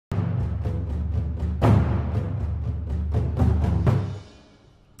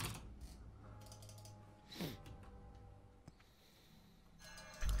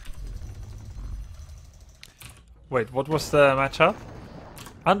Wait, what was the matchup?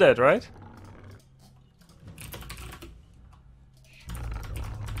 Undead, right?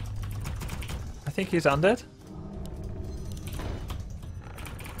 I think he's undead.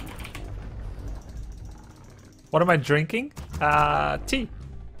 What am I drinking? Tea.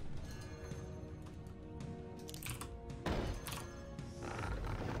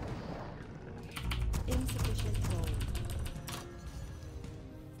 Insufficient gold.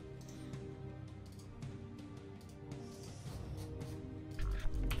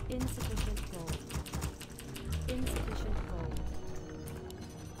 Insufficient gold. Insufficient gold.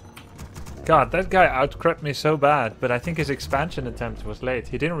 God, that guy outcrept me so bad, but I think his expansion attempt was late.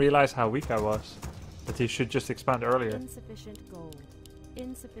 He didn't realize how weak I was. That he should just expand earlier. Insufficient gold.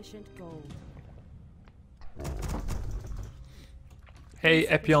 Insufficient gold. Hey,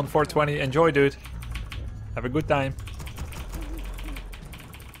 Epion 420, enjoy, dude. Have a good time.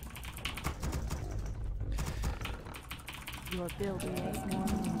 Your building is more.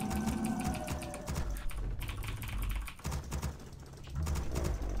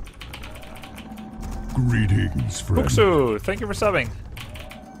 Greetings, friend. Buxu, thank you for subbing.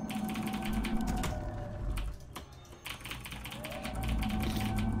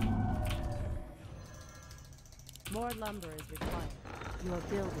 More lumber is required. Your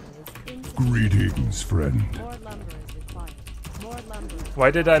building is insufficient. Greetings, friend. More lumber is required. More lumber.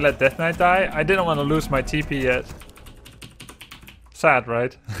 Why did I let Death Knight die? I didn't want to lose my TP yet. Sad,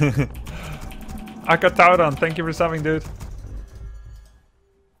 right? Akatauron, thank you for subbing, dude.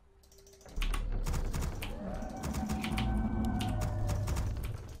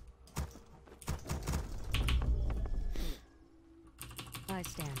 I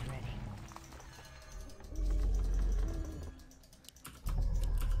stand ready.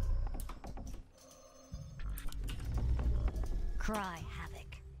 Cry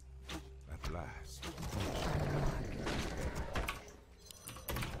havoc. At last.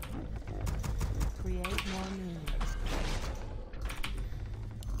 Create more means.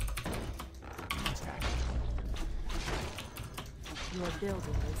 Your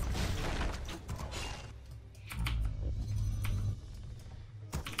building is complete.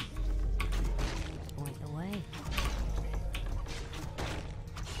 Point the way.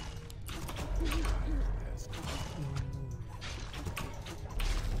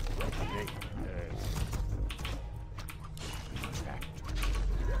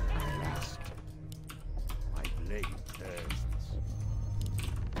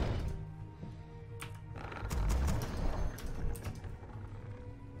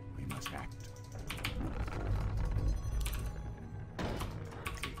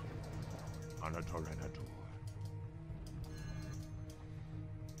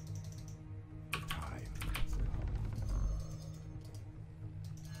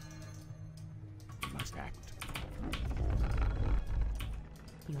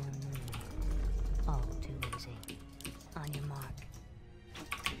 Your move. All too easy. On your mark.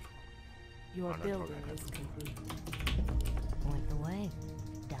 Your building is complete. Point the way.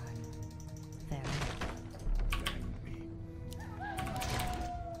 Done. Fair enough.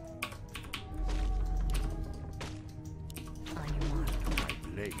 On your mark.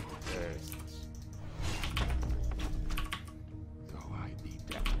 Blade bursts. Though I be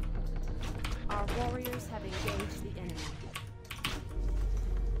dead. Our warriors have engaged the enemy.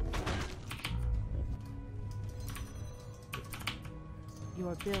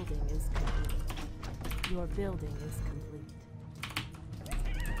 Your building is complete. Your building is complete.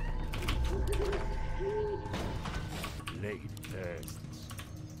 Blade bursts.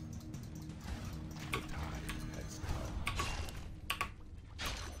 The time has come.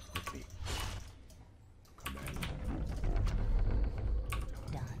 Quickly. Command.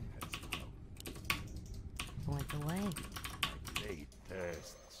 Done. Point the way. Blade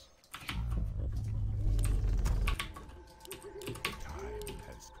bursts. The time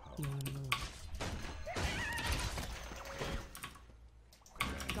has come. Your move.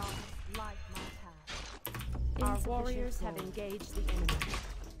 Gods light my path. Our warriors have engaged the enemy.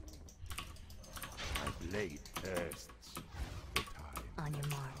 My blade bursts. The time. On your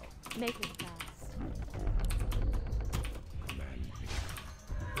mark. Make it fast. Command me.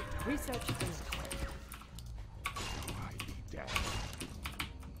 Research finished. Though I be dead.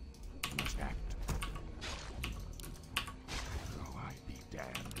 Must act. Though I be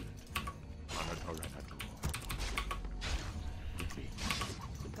damned. On a Torrenator. Quickly.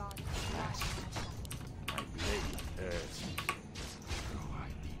 Gods Last. My blade bursts. Though I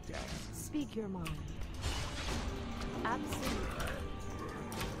be damned. speak your mind. Absolutely.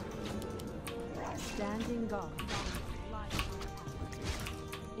 Standing guard.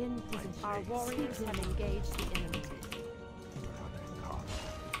 In position. Our warriors have engaged the enemy.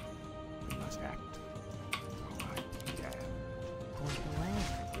 We must act. Though I be damned. Point the way.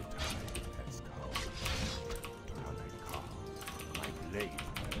 The time has come. Turn and call. My blade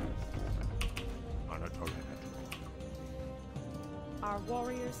on a torrent. Our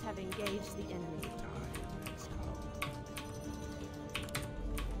warriors have engaged the enemy. Time has come.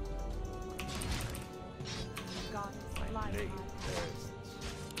 Goddess, My light blade my thirsts.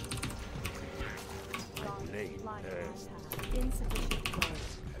 Goddess, blade light my thirsts. path. Insufficient blood.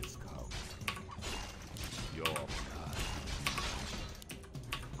 Has come. Your blood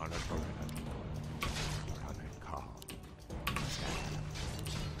on a torrent. Turn and call.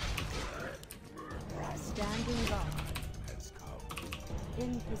 Standing guard. Has come.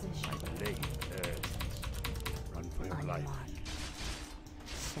 In position. Blade thirsts. Run for your On life. mark.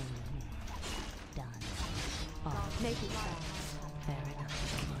 Same. Done. Oh, make it fast. Fair enough.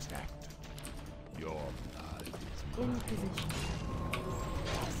 You must act. Your blood is In mine. position.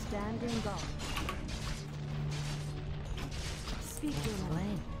 Standing guard. Speak your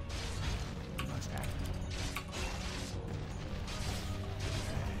mind. You must act.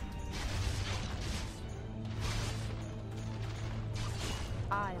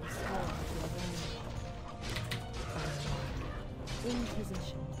 I am sworn to avenge. In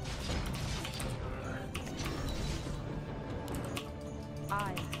position.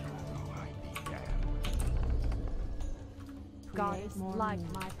 I am Though I be damned. goddess, light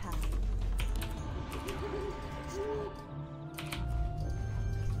my path.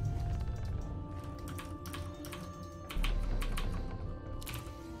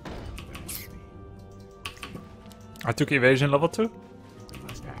 I took evasion level 2. We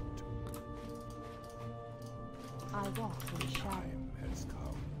must act. I walk in shadow. Time has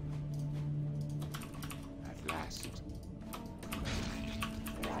come. At last.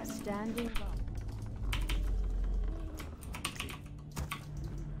 Standing guard.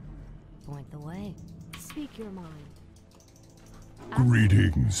 Point the way. Speak your mind.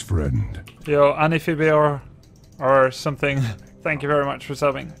 Greetings, friend. Yo, Anifibor or something. Thank you very much for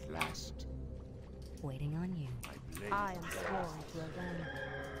subbing. At last. Waiting on you. My blade I am sworn to avenge.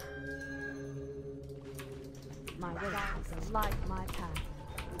 My ways light my path.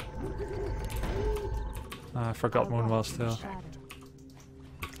 I forgot I Moonwell walk in still. shadow.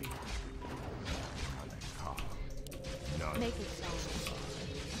 on a call. None. Make it so.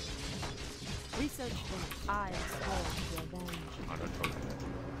 Research finished. I am sworn to avenge. On a torrent.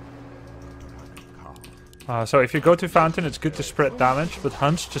 On a call. So if you go to Fountain, it's good to spread damage, but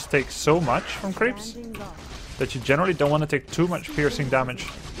Hunts just take so much from creeps Standing guard. that you generally don't want to take too much piercing damage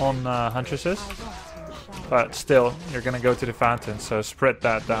on Huntresses. I walk in shadow. But still, you're gonna go to the Fountain, so spread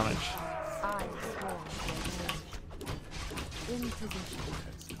that damage. I am sworn to avenge. In position.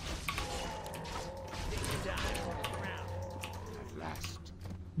 At last.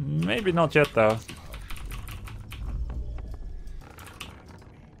 Maybe not yet though.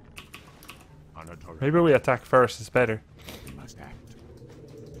 On a torrent. Maybe we attack first, it's better. We must act.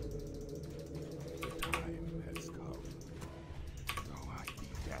 Time has come. Though I be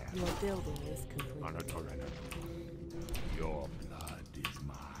damned. Your building is complete. On a torrent. Your blood is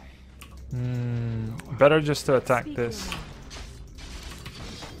mine. Better just to attack Speak this. your mind.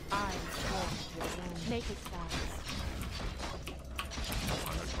 I am sworn to avenge. Make it fast.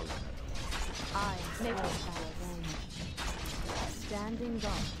 On a torrent. I am make it fast. Standing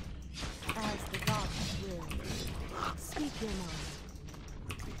guard. As the gods will. Speak your mind.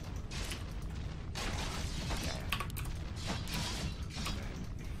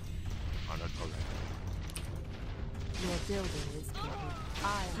 On a torrent. Your building is complete.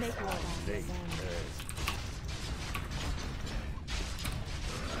 I am make your Blade fast. thirsts.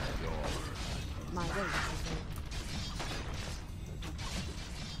 My way is open.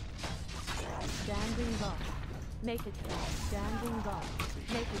 Standing guard. Make it fast. Standing guard.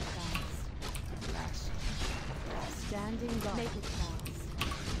 Make it fast. Standing guard. Make it fast.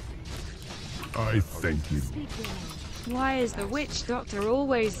 I thank you. Speak your mind. Why is the witch doctor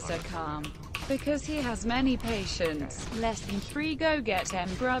always so calm? Because he has many patients. Less than 3, go get him,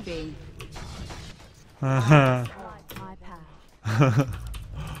 Grubby. Light my path.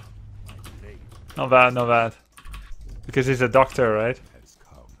 Not bad, not bad. Because he's a doctor, right? Has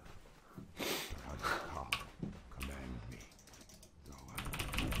come. On a call. Command me. Though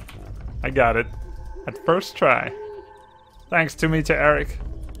I got it. At first try. Thanks to me to Eric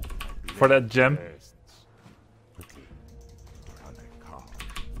for that gem. thirsts. Quickly. On a call.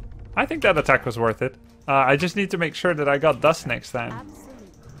 I think that attack was worth it. I just need to make sure that I got dust next time. Absolutely.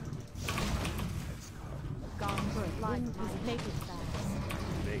 Gone for it. Light my make it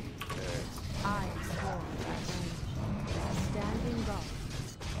fast. Blade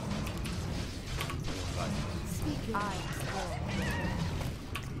I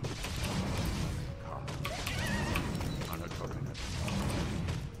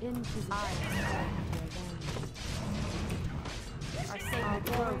in position. Our sacred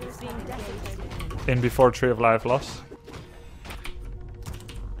grove is being desecrated. In before Tree of Life loss.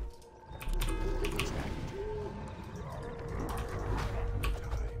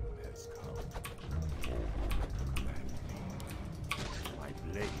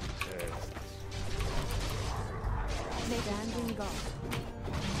 Standing guard.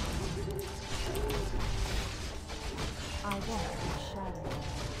 I walk in shadow.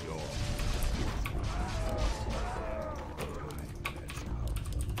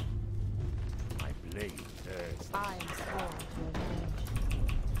 My blade thirsts. I am sworn to avenge.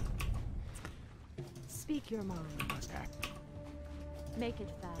 Speak your mind. Must act. Make it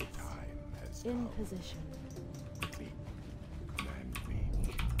fast. Time has In come. position. Quickly. Command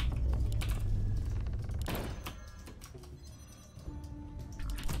me.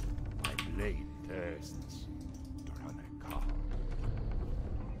 My blade thirsts.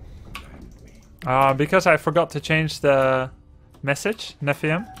 Command me. Because I forgot to change the message,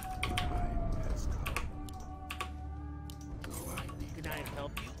 Nephium. Time has come. Can I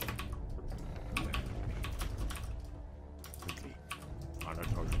help you? Command me. Quickly.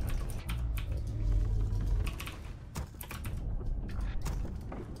 Anatolia.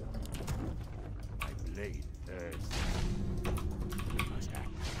 My blade thirsts. Must act.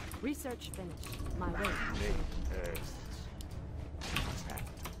 Research finished. My way. Blade thirsts. Must act.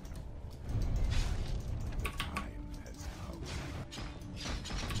 The time has come.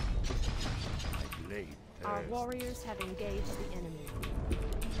 My blade Our thirsts. warriors have engaged the enemy.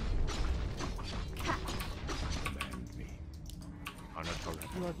 Command me. Anatolia.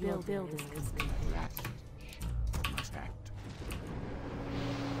 Your building is complete. Last. Must act.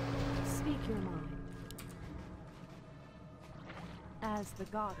 Speak your mind. As the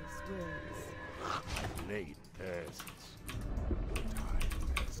goddess wills. My blade thirsts. The time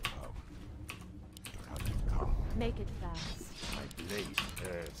has come. Come. Make it fast. My blade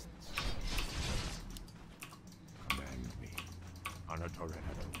thirsts. Command me.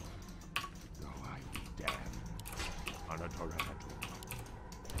 Anatorenato. Though I be damned. Anatorenato.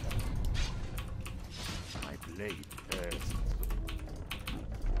 My blade thirsts.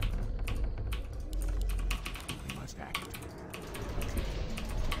 We must act.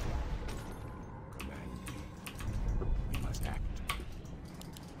 Command me. We must act.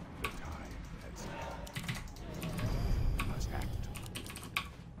 The time has come. We must act.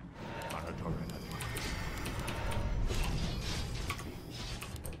 Anatorenato.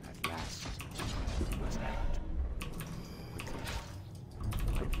 At last, we must act. Quickly.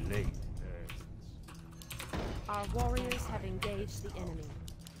 My blade thirsts. Our warriors have engaged the enemy.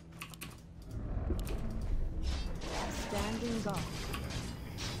 Standing guard.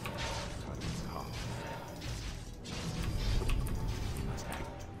 Time has come. We must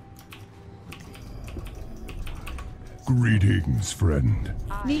act. Quickly. The time has Greetings, friend.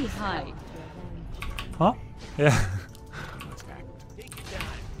 Knee high. To avenge. Huh? Yeah. We must act. Take your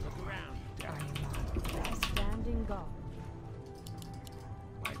time. Look around. Standing guard.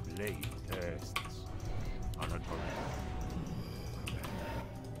 My blade thirsts. Anatolia.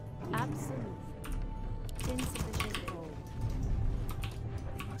 Absolute. Insufficient hold.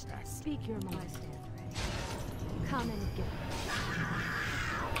 We must act. Speak your mind. Come and get it.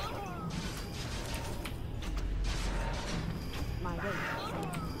 My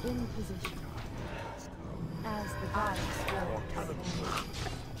way. In position. As the goddess wills.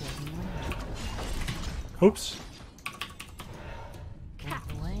 Oops.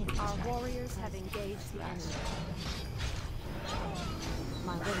 Our warriors have engaged the enemy.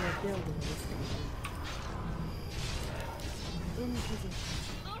 My little building is complete. In position.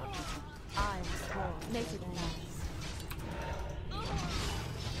 I am sworn. Make it fast.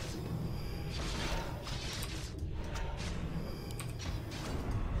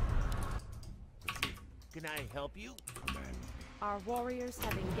 Can I help you? Our warriors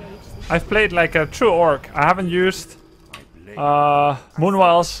have engaged the I've played like a true orc. I haven't used My blade.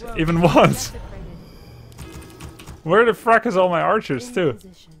 Moonwells even once. desecrated. Where the frack is all my archers In too?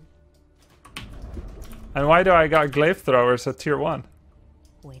 position. And why do I got Glaive Throwers at tier 1?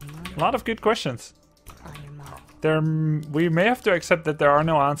 Waiting on A lot of good questions. your mark. We may have to accept that there are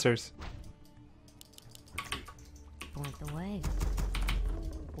no answers. Point the way.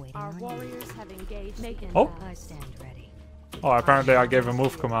 Our warriors have engaged. Make it Oh. fast. I stand ready. Oh, apparently I gave a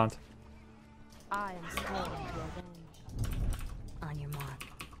move command. I am sworn to avenge. On your mark.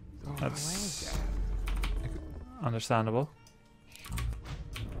 That's understandable.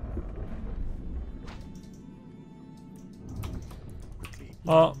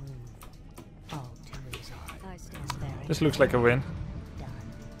 Oh, All to lose. I stand there. this looks like a win. Done.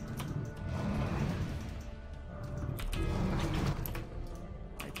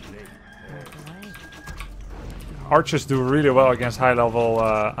 My blade Point the way. Archers do really well against high-level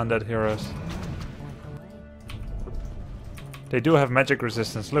undead heroes. Point the way. They do have magic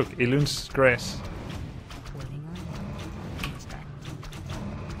resistance. Look, Elun's Grace. Waiting on you.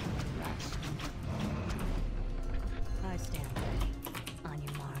 I stand ready. On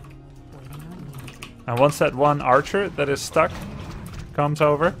your mark. Waiting on you. And once that one archer that is stuck comes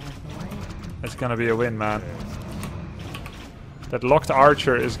over, Point the way. it's gonna be a win, man. That locked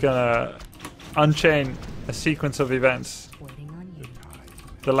archer is gonna unchain a sequence of events, Waiting on you.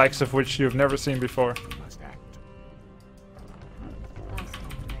 the likes of which you've never seen before. must act. I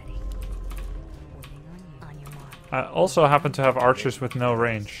stand ready. Waiting on you. On your mark. I also happen to have archers with no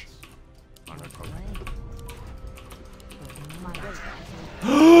range. Point the way. Waiting on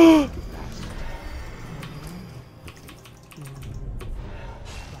you.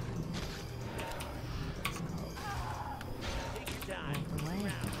 Take your time. Point the way.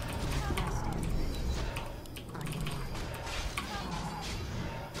 I stand ready. On your mark.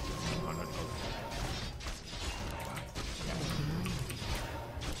 Waiting on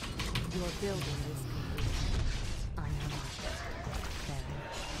you. Your building is complete. On your mark. Very.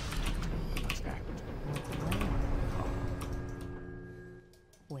 Must act. Point the way.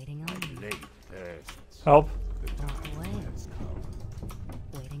 Waiting on you. Blade thirsts. Help. The Point time the way. has come.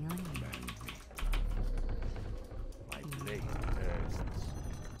 Waiting on you. My blade thirsts.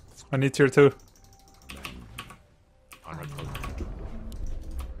 I need tier 2. On your Anatol. mark.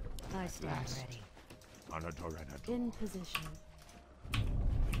 I stand ready. Anatol. In position.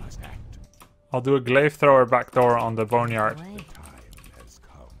 We must act. I'll do a Glaive Thrower backdoor on the Boneyard. Way. Time has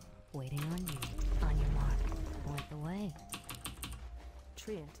come. Waiting on you. On your mark. Point the way.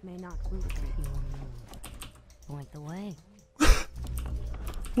 Treant may not move. You will move. Point the way.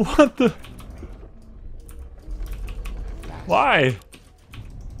 What the? Why?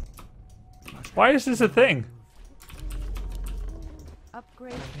 Why is this a thing?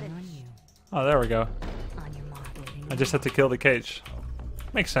 Upgrade Waiting on finished. you. Oh, there we go. On your mark. Waiting I on just had to kill the cage.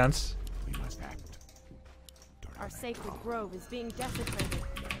 Makes sense. We must act. Our sacred grove is being desecrated.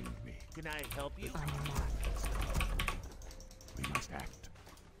 Me. Can I help you? On your mark. We must act.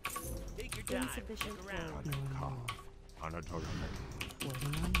 Take your time. Insufficient Look around. You will Call. move. Anatol.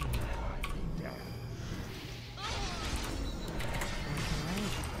 Waiting on you. Death. Point the way.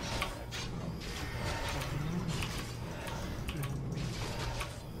 Waiting on you. You will move.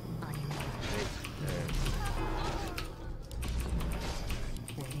 On your mark.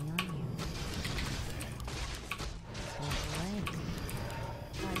 Waiting on you. Point the way.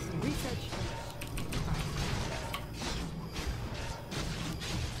 I stand Research finished. on your mark. You will move.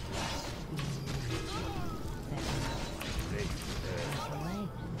 That Blade point the way.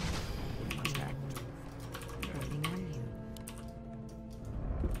 We must act. Waiting on you.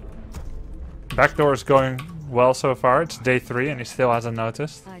 Backdoor is going well so far. It's day 3 and he still hasn't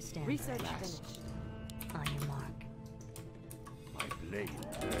noticed. I stand Research ready. finished. On your mark. My blade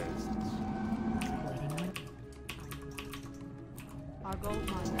thirsts. Waiting on you. Our gold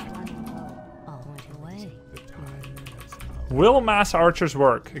mine is running low. I'll point the way. The time has come. Will mass archers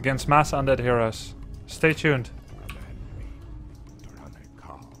work against mass undead heroes? Stay tuned. Command me. Torane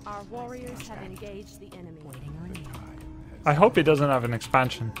call. Our warriors have engaged the enemy. Waiting on you. Time I hope he doesn't have an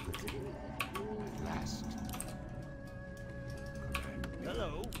expansion. at last. Command me.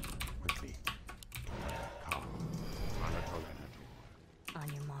 Hello. Quickly. Torane call. Anatol.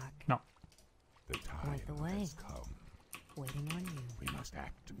 On your mark. No. The time Point the way. has come. Waiting on you. We must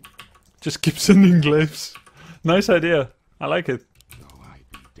act. Just keep sending glaives. Nice idea. I like it. Though I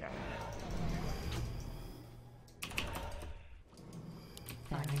be dead.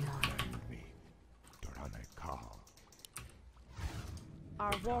 On your mark. Command me. Torane call.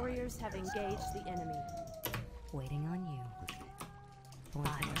 Our warriors have engaged the enemy. Waiting on you. Quickly. Point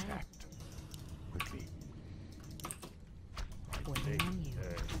We must the way. act. Quickly. Waiting on you.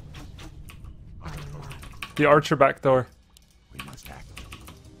 On your mark. The archer backdoor. We must act.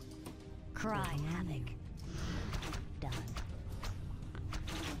 Cry havoc. Done.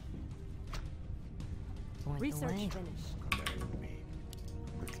 Point the Research way. finished. Command me.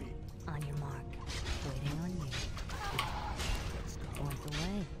 Quickly. On your mark. Waiting on you. Let's go. Point the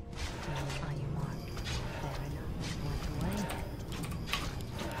way. On your mark. Fair enough. Point the way.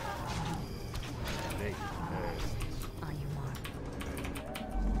 Blade thirsts. On your mark.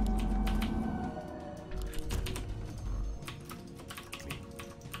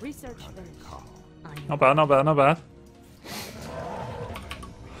 Research finished. Call. On your Not bad, not bad, not bad.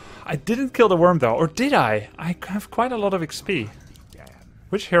 I didn't kill the worm though, or did I? I have quite a lot of XP.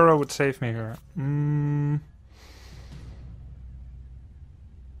 Which hero would save me here?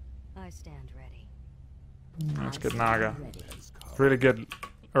 I stand ready. Let's get Naga. Really good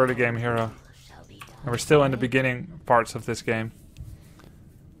early game hero. And we're still in the beginning parts of this game.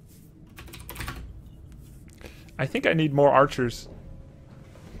 I think I need more archers.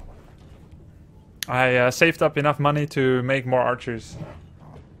 I saved up enough money to make more archers.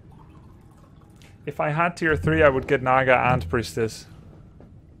 If I had tier 3, I would get Naga and Priestess.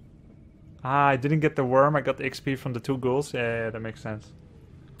 Ah, I didn't get the worm, I got the XP from the 2 ghouls. Yeah, that makes sense.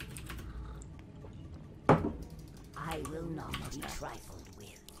 I will not be trifled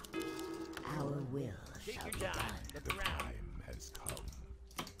with. Our will shall be done. The time has come.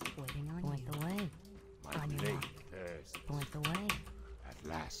 Waiting on Point the way. My On your blade mark. thirsts. Point the way. At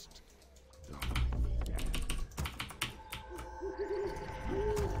last. The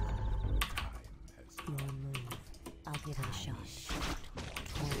Your move. I'll give it a shot.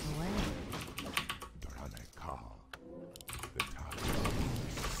 Point the way.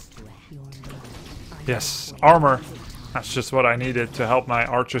 Your move. Yes, armor. That's just what I needed to help my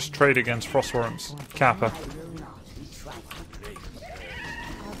archers trade against Frost Wyrms. Kappa.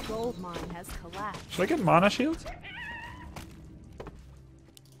 Our gold mine has collapsed. Should I get mana shield?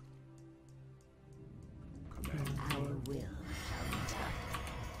 Our will shall be done.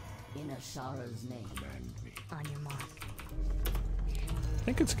 In Ashara's name. On your mark. I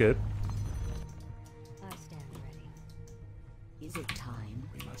think it's good. I stand ready. Is it time?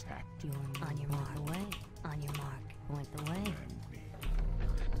 We must act. Your move. On your mark. Point the way. On your mark. Point the way.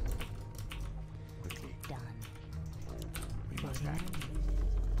 Quickly. Done. We must act.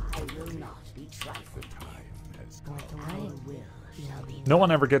 I will not be trifled. Time has come. Point the Our way. will shall be No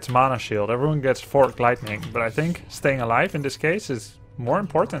one ever gets mana shield, everyone gets forked lightning. But I think staying alive in this case is more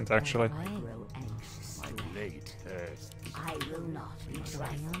important actually. Point the way. grow anxious. My blade thirsts. I will not be Waiting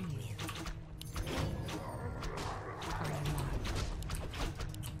trifled. on you. On your mark.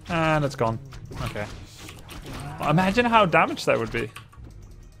 And it's gone. Okay. Well, imagine how damaged that would be.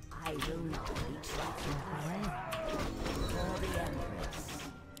 I will not be trifled. Point the way. For the Empress.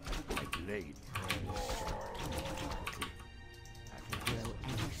 My blade Grow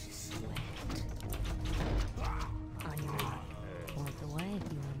anxious. On your mark. Point the way.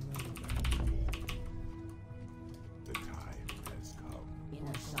 Your move. The time has come. In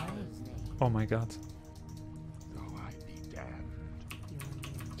Ashara's name. Oh my god. Though I be damned.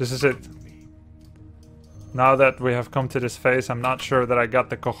 This is it. Now that we have come to this phase, I'm not sure that I got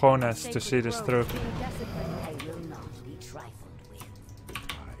the cojones to see this through. I will not be trifled with. The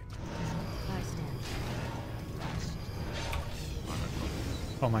time. I stand.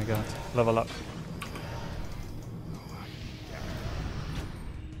 Oh my god. Level up.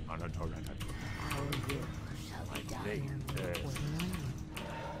 Anatorata. Our will shall be done. Blade thirsts. Waiting on you.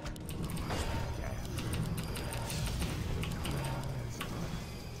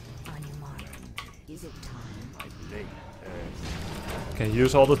 On your mark. Is it time? My blade thirsts. Okay,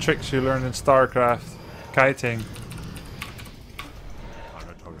 use all the tricks you learned in StarCraft. Kiting.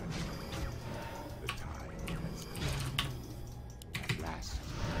 Anatorata. The time has come. At last.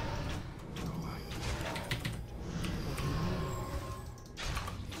 Though I be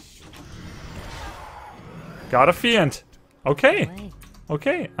Got a fiend. Okay. Way.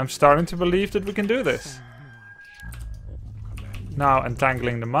 Okay, I'm starting to believe that we can do this. Now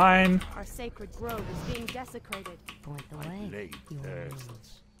entangling the mine. Our sacred grove is being desecrated. Point the my way. blade Your thirsts. move.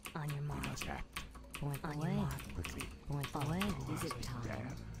 On your mark. Must act Point the On way. your mark. quickly. Point the way. Is it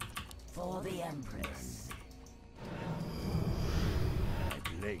time? For the Empress. My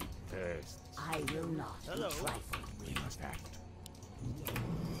blade thirsts. I will not Hello. be trifled We with. must act.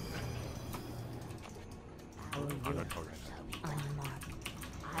 Our will Anatorata. shall be On done. your mark.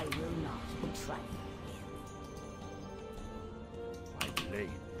 I will not be trifled My blade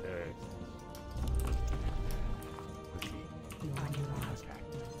thirsts. Quickly. On your mark. Must act.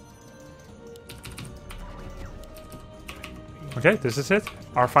 Okay, this is it.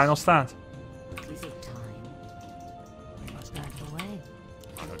 Our final stand. with. Is it time? We must Point act. the way.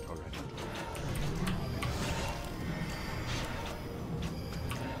 Anatorata.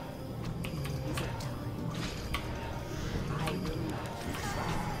 Is it time? I will not be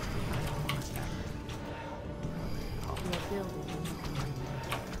trifled. Your building is coming.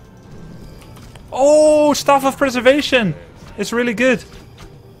 Oh, Staff of Preservation! It's really good.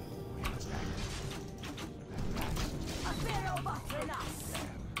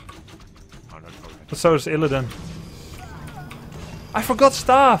 But so is Illidan. I forgot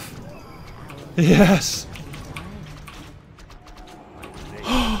Staff! Yes!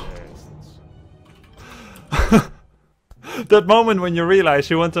 That moment when you realize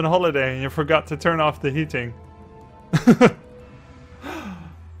you went on holiday and you forgot to turn off the heating.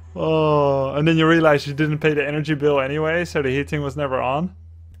 Oh, and then you realize you didn't pay the energy bill anyway, so the heating was never on.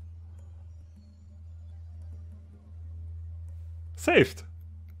 Saved.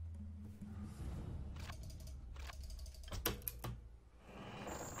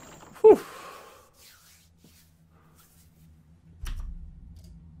 Whew.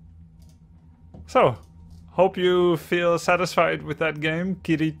 So, hope you feel satisfied with that game,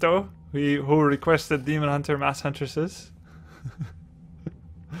 Kirito, who requested Demon Hunter Mass Huntresses.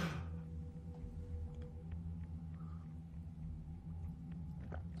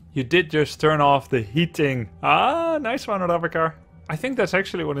 You did just turn off the heating. Ah, nice one, Rabakar. I think that's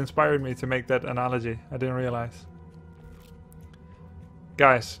actually what inspired me to make that analogy. I didn't realize.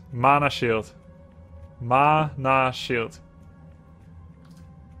 Guys, mana shield. Mana shield.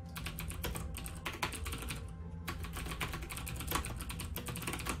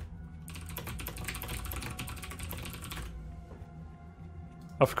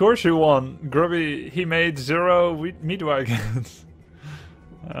 Of course you won. Grubby, he made 0 meat wagons.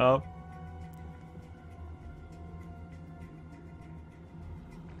 Oh.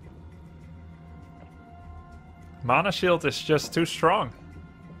 Mana shield is just too strong.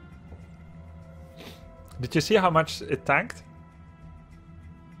 Did you see how much it tanked?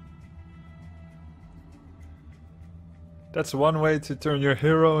 That's one way to turn your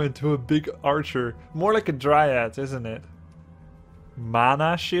hero into a big archer. More like a dryad, isn't it?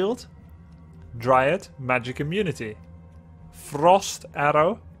 Mana shield, Dryad, magic immunity. Frost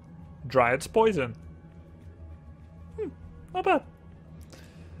arrow, Dryad's poison. Not bad.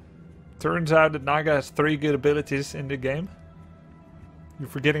 Turns out that Naga has 3 good abilities in the game. You're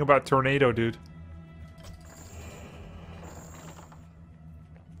forgetting about Tornado, dude.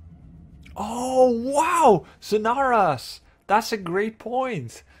 Oh, wow! Sonaras! That's a great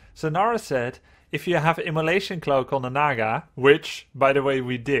point. Sonara said, if you have Immolation Cloak on the Naga, which, by the way,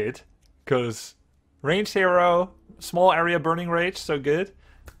 we did, because ranged hero, small area burning rage, so good.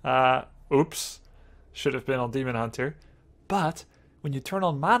 Oops. Should have been on Demon Hunter. But when you turn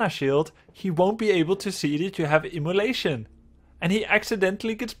on Mana Shield, he won't be able to see that you have Immolation. And he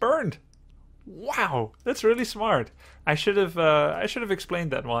accidentally gets burned. Wow, that's really smart. I should have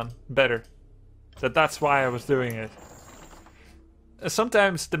explained that one better. That's why I was doing it.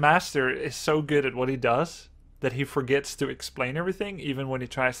 Sometimes the master is so good at what he does that he forgets to explain everything, even when he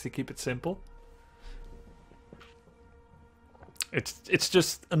tries to keep it simple. It's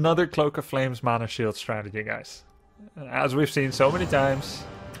just another Cloak of Flames Mana Shield strategy, guys. As we've seen so many times.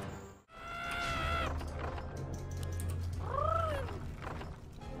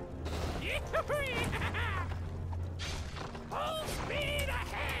 Full speed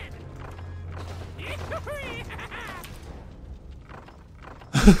ahead!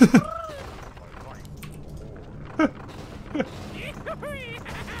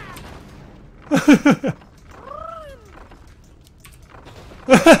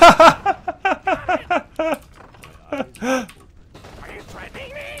 Are you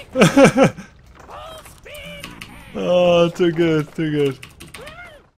threatening me? Full speed ahead! Oh, too good, too good.